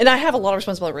 and I have a lot of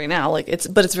responsibility right now. Like,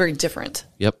 but it's very different.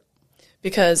 Yep.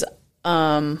 Because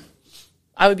I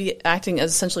would be acting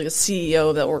as essentially a CEO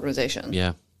of that organization.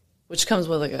 Yeah. Which comes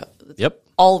with like Yep.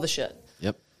 all the shit.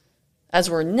 Yep. As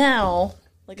we're now,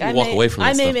 like You walk away from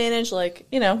that I may stuff. manage like,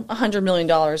 you know, $100 million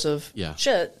of Yeah.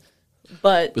 shit,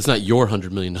 but It's not your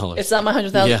 $100 million. it's not my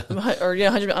 100,000 Yeah. or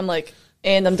 100. I'm like,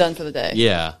 and I'm done for the day.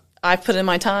 Yeah. I put in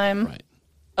my time. Right.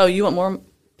 Oh, you want more?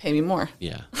 Pay me more.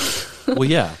 Yeah. Well,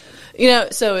 yeah. You know,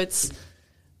 so it's,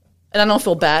 and I don't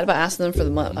feel bad about asking them for the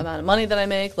amount of money that I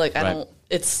make. Like, I Right. don't,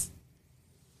 if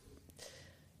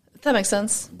that makes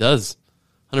sense. It does.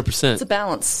 100%. It's a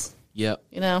balance, Yep.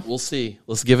 you know? We'll see.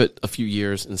 Let's give it a few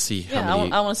years and see how Yeah,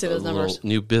 many I wanna see those little numbers.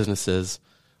 new businesses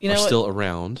You know are what? still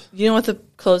around. You know what the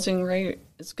closing rate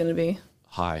is going to be?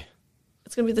 High.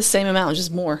 It's going to be the same amount,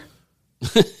 just more.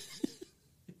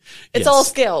 It's Yes. all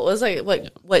scale. It was like,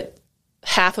 what,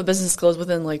 half a business closed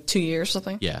within like 2 years or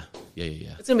something? Yeah. Yeah. Yeah.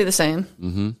 Yeah. It's going to be the same.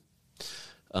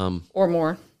 Mm-hmm. Or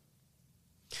more.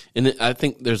 And I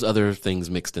think there's other things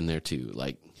mixed in there too.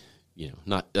 Like, you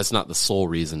know, that's not the sole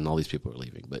reason all these people are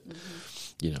leaving, but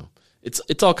you know,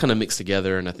 it's all kind of mixed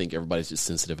together. And I think everybody's just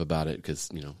sensitive about it because,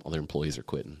 you know, all their employees are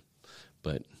quitting,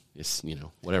 but it's, you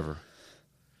know, whatever.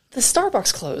 The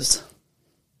Starbucks closed.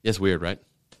 It's weird, right?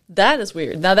 That is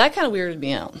weird. Now, that kind of weirded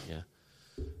me out. Yeah.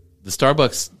 The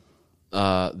Starbucks,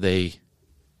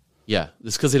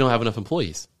 it's because they don't have enough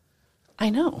employees. I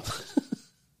know.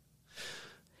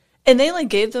 And they like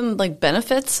gave them like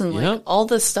benefits and like Yep. all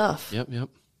this stuff. Yep.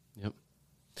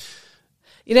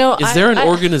 You know, Is there an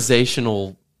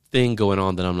organizational thing going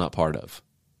on that I'm not part of?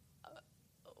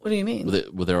 What do you mean?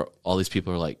 Where there all these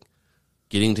people are like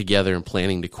getting together and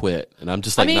planning to quit, and I'm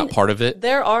just like I mean, not part of it.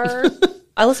 There are.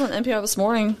 I listened to NPR this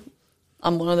morning.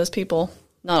 I'm one of those people,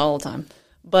 not all the time,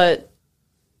 but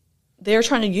they're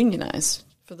trying to unionize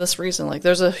for this reason. Like,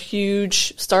 there's a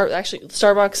huge Starbucks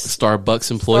employees.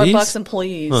 Starbucks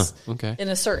employees Huh, okay. in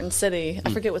a certain city.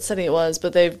 I forget what city it was,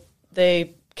 but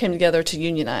they came together to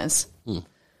unionize.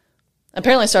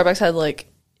 Apparently, Starbucks had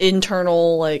like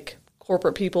internal like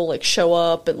corporate people like show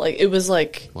up, and like it was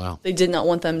like Wow. they did not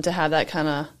want them to have that kind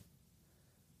of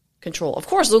control. Of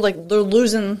course, they're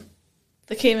losing.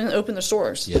 They can't even open their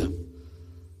stores. Yeah,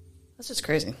 That's just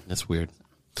crazy. that's weird.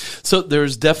 So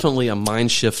there's definitely a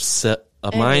mind shift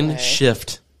mind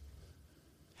shift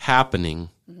happening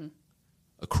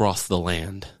across the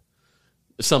land.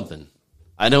 Something.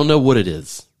 I don't know what it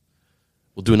is.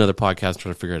 We'll do another podcast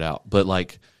trying to figure it out. But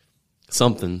like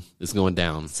something is going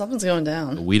down. Something's going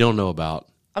down. We don't know about.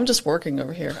 I'm just working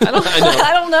over here. I don't. I know.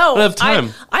 I don't know. I don't have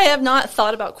time. I have not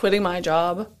thought about quitting my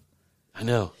job. I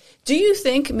know. Do you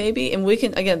think maybe, and we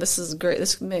can, again, this is great.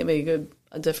 This may be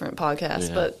a different podcast,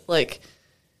 Yeah. but like,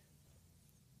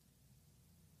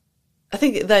 I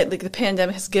think that like the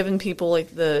pandemic has given people like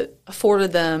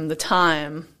afforded them the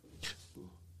time,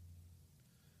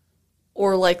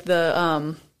 or like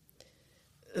the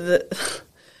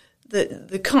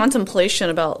contemplation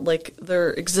about like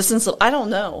their existence. I don't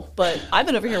know, but I've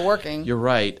been over here working. You're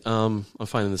right. I'm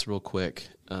finding this real quick.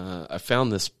 I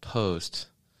found this post.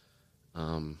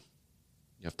 You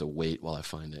have to wait while I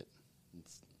find it.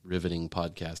 It's riveting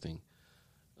podcasting.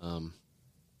 Come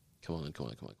on.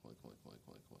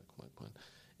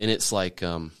 And it's like,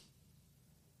 yeah,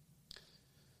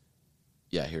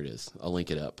 here it is. I'll link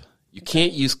it up. You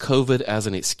can't use COVID as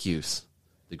an excuse.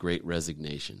 The Great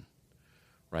Resignation.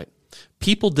 Right?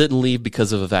 People didn't leave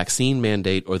because of a vaccine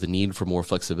mandate or the need for more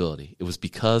flexibility. It was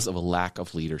because of a lack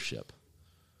of leadership.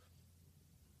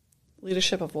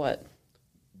 Leadership of what?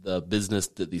 The business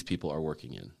that these people are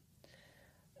working in.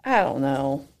 I don't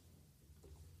know.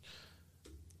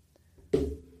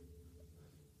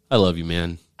 I love you,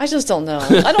 man. I just don't know. I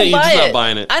don't You're buy just it. not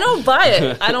buying it. I don't buy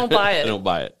it. I don't buy I it. don't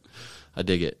buy it. I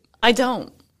dig it. I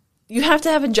don't. You have to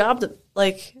have a job to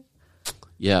like.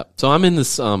 Yeah. So I'm in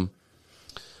this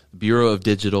Bureau of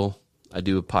Digital. I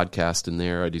do a podcast in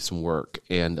there. I do some work,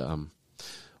 and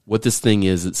what this thing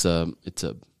is, it's a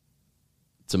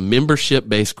membership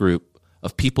based group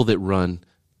of people that run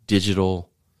digital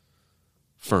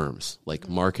firms like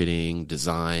marketing,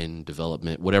 design,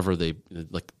 development, whatever they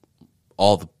like.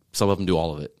 Some of them do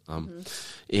all of it.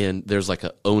 And there's like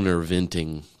a owner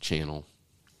venting channel.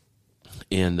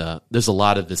 And there's a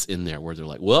lot of this in there where they're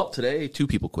like, well, today 2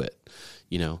 people quit,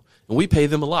 and we pay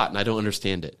them a lot, and I don't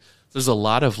understand it. There's a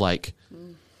lot of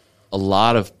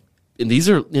and these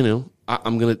are,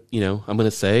 I'm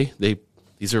gonna say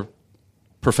these are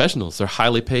professionals. They're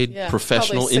highly paid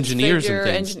professional engineers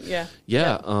and things.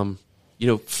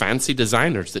 Fancy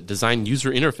designers that design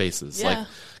user interfaces, like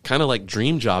kind of like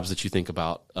dream jobs that you think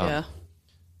about. And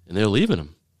they're leaving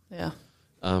them. Yeah.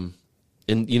 And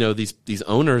these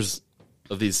owners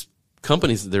of these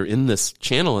companies, they're in this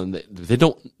channel and they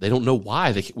don't know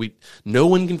why. No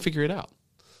one can figure it out.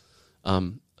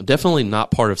 I'm definitely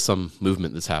not part of some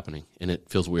movement that's happening, and it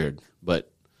feels weird.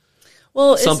 But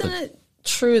isn't it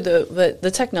true though that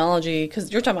the technology?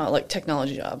 Because you're talking about like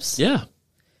technology jobs. Yeah.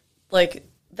 Like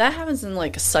that happens in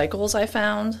like cycles. I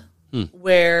found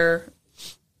where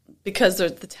because the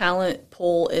talent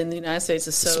pool in the United States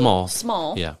is so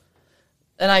small. Yeah.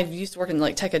 And I used to work in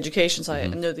like tech education, so I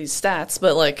know these stats.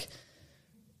 But like,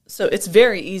 so it's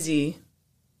very easy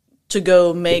to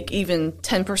go make even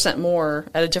 10% more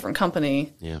at a different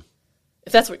company. Yeah.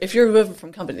 If you're moving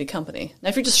from company to company. Now,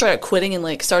 if you're just straight up quitting and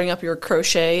like starting up your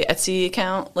crochet Etsy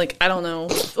account, like I don't know.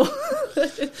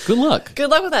 Good luck. Good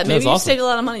luck with that. Maybe you awesome. saved a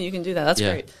lot of money. You can do that. That's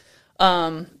great.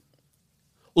 Well,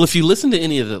 if you listen to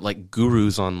any of the like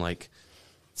gurus on like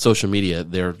social media,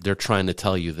 they're trying to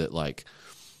tell you that like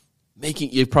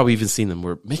you've probably even seen them.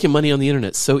 We're making money on the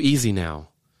internet so easy now.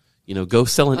 Go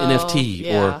sell an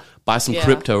NFT or buy some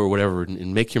crypto or whatever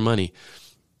and make your money.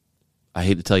 I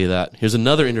hate to tell you that. Here's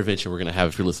another intervention we're going to have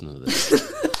if you're listening to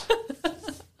this.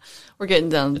 We're getting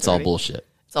done. It's all bullshit.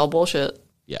 It's all bullshit.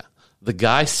 Yeah. The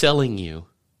guy selling you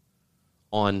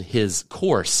on his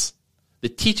course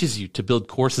that teaches you to build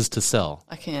courses to sell.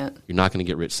 I can't. You're not going to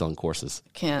get rich selling courses. I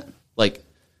can't. Like,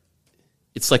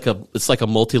 it's like a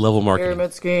multi-level marketing.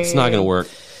 Pyramid scheme. It's not going to work.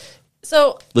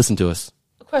 So listen to us.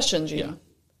 Question, Gene. Yeah.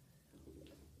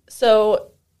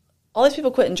 So all these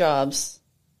people quitting jobs.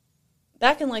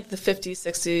 Back in like the 50s,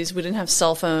 60s, we didn't have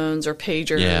cell phones or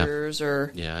pagers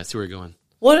or... Yeah, I see where you're going.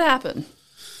 What happened?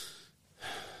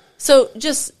 So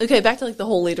back to like the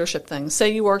whole leadership thing. Say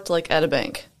you worked like at a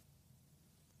bank.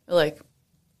 Like,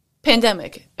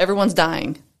 pandemic, everyone's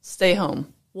dying, stay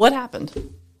home. What happened?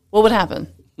 What would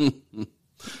happen?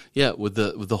 Yeah, with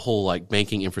the whole like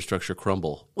banking infrastructure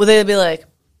crumble. Would they be like,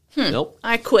 Nope.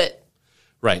 I quit?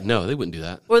 Right, no, they wouldn't do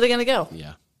that. Where are they going to go?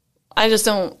 Yeah. I just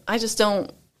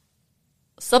don't.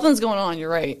 Something's going on. You're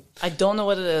right. I don't know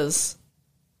what it is.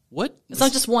 It's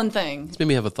not just one thing. This made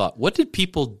me have a thought. What did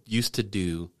people used to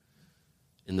do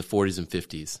in the 40s and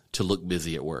 50s to look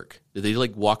busy at work? Did they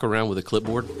like walk around with a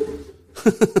clipboard?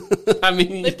 I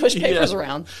mean, They push papers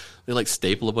around. They like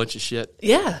staple a bunch of shit.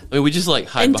 Yeah. I mean, we just like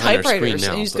hide And behind our screen typewriters, now.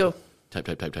 and you just go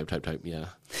type. Yeah.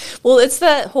 Well, it's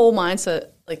that whole mindset.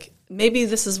 Like maybe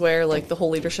this is where like the whole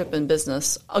leadership in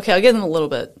business. Okay, I'll give them a little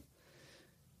bit.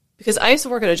 Because I used to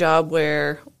work at a job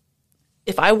where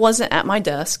if I wasn't at my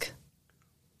desk,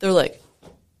 they're like,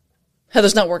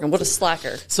 Heather's not working. What a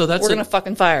slacker. So we're going to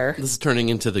fucking fire. This is turning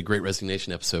into the Great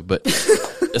Resignation episode, but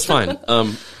it's fine.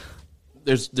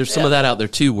 There's some of that out there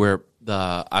too where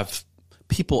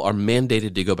people are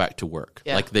mandated to go back to work.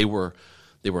 Yeah. Like they were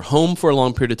home for a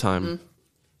long period of time. Mm-hmm.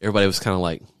 Everybody was kind of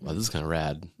like, wow, this is kind of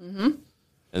rad. Mm-hmm.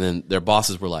 And then their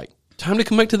bosses were like, time to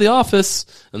come back to the office.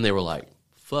 And they were like,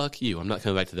 fuck you, I'm not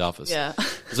coming back to the office. Yeah.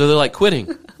 So they're like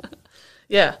quitting.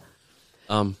 Yeah.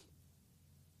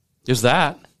 There's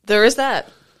that. There is that.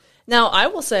 Now, I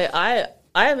will say I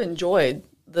have enjoyed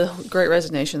the Great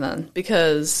Resignation then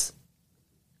because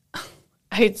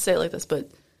I hate to say it like this, but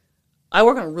I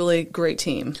work on a really great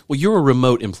team. Well, you're a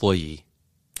remote employee,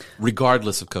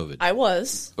 regardless of COVID. I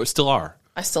was. Or still are.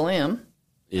 I still am.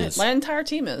 Is. My entire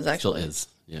team is, actually. Still is.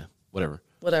 Yeah. Whatever.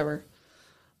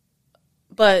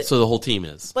 But so the whole team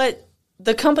is. But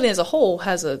the company as a whole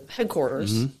has a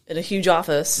headquarters and a huge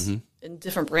office and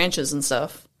different branches and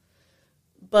stuff.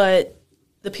 But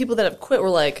the people that have quit were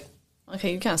like,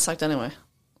 okay, you kind of sucked anyway.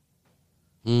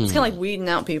 It's kind of like weeding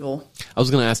out people. I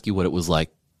was going to ask you what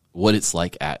it's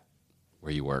like at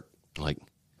where you work. Like,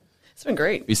 it's been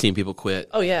great. You seen people quit?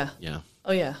 Oh yeah. Yeah.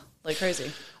 Oh yeah, like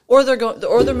crazy. Or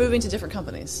they're moving to different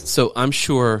companies. So I'm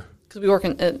sure because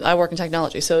I work in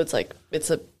technology, so it's like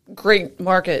it's a great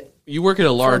market. You work at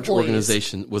a large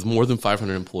organization with more than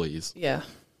 500 employees. Yeah.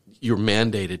 You're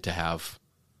mandated to have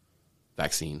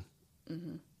vaccine.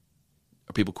 Mm-hmm.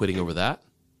 Are people quitting over that?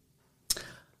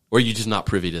 Or are you just not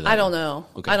privy to that? I don't know.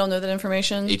 Okay. I don't know that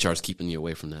information. HR's keeping you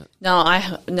away from that.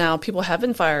 Now people have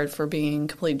been fired for being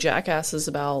complete jackasses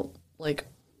about like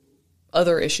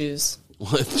other issues.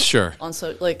 Sure.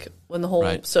 Like when the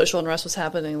whole social unrest was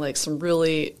happening, like some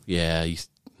really you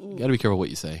got to be careful what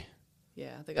you say.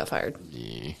 Yeah, they got fired.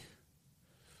 Yeah.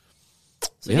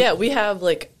 So yeah, we have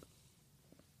like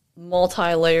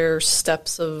multi-layer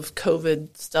steps of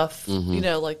COVID stuff,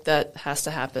 like that has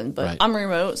to happen. But Right. I'm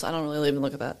remote, so I don't really even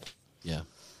look at that. Yeah.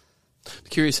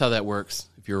 Curious how that works.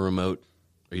 If you're remote,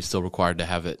 are you still required to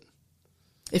have it?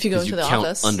 If you go 'Cause into you the count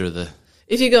office, under the.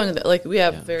 if you go into the, like we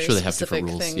have Yeah, I'm very sure they have specific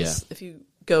different rules, things. yeah. If you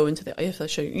go into the, you have to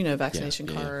show vaccination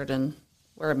Yeah, yeah. card and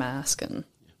wear a mask and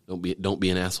Don't be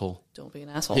an asshole. don't be an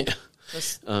asshole. Yeah.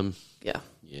 Just,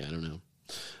 Yeah, I don't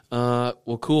know.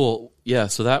 Well, cool. Yeah,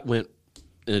 so that went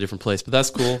in a different place, but that's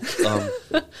cool.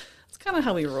 it's kind of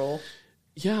how we roll.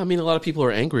 Yeah, I mean, a lot of people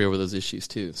are angry over those issues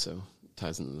too, so it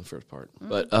ties into the first part.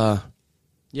 But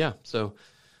yeah, so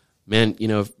man,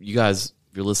 if you guys,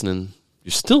 if you're listening,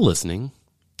 you're still listening.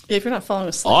 Yeah, if you're not falling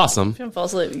asleep, Awesome. If you don't fall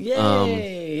asleep,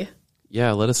 yay!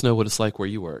 Yeah, let us know what it's like where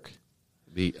you work.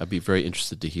 I'd be very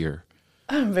interested to hear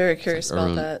I'm very curious our about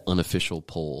own that. unofficial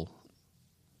poll.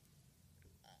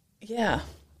 Yeah,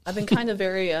 I've been kind of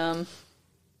very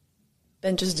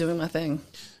been just doing my thing.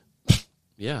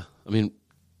 Yeah, I mean,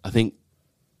 I think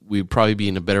we'd probably be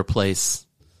in a better place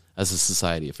as a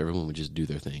society if everyone would just do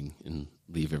their thing and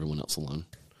leave everyone else alone.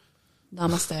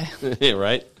 Namaste. Yeah,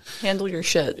 right? Handle your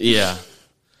shit. Yeah.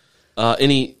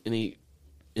 Anything you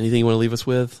want to leave us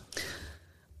with?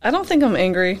 I don't think I'm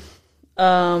angry.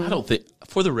 I don't think,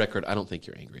 for the record, I don't think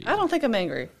you're angry. I don't think I'm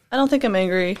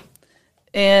angry.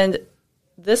 And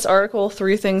this article,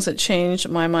 3 Things That Changed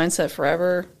My Mindset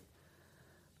Forever,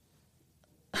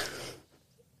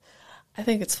 I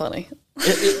think it's funny.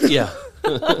 Yeah.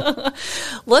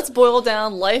 Let's boil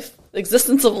down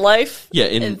existence of life Yeah,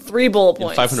 in 3 bullet In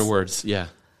points. 500 words, yeah.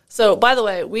 So, by the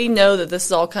way, we know that this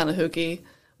is all kind of hooky,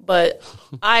 but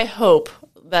I hope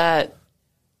that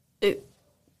it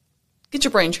get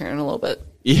your brain churning a little bit.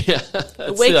 Yeah,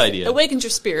 that's the idea. Awakens your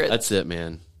spirit. That's it,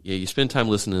 man. Yeah, you spend time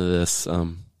listening to this.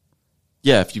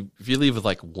 Yeah, if you leave with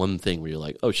like one thing where you're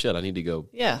like, oh shit, I need to go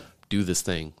yeah. do this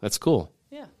thing. That's cool.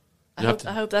 Yeah. You don't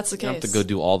I hope that's the You case. don't have to go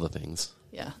do all the things.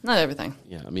 Yeah. Not everything.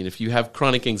 Yeah, I mean, if you have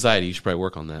chronic anxiety, you should probably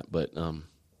work on that. But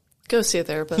Go see a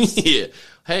therapist. yeah,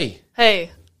 hey,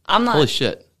 Hey, I'm not. holy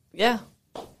shit. Yeah.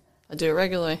 I do it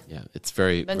regularly. Yeah, it's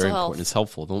very Mental very health. important. It's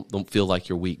helpful. Don't feel like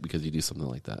you're weak because you do something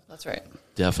like that. That's right.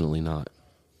 Definitely not.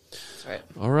 That's right.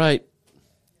 All right.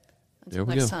 Until There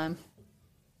we next go. time.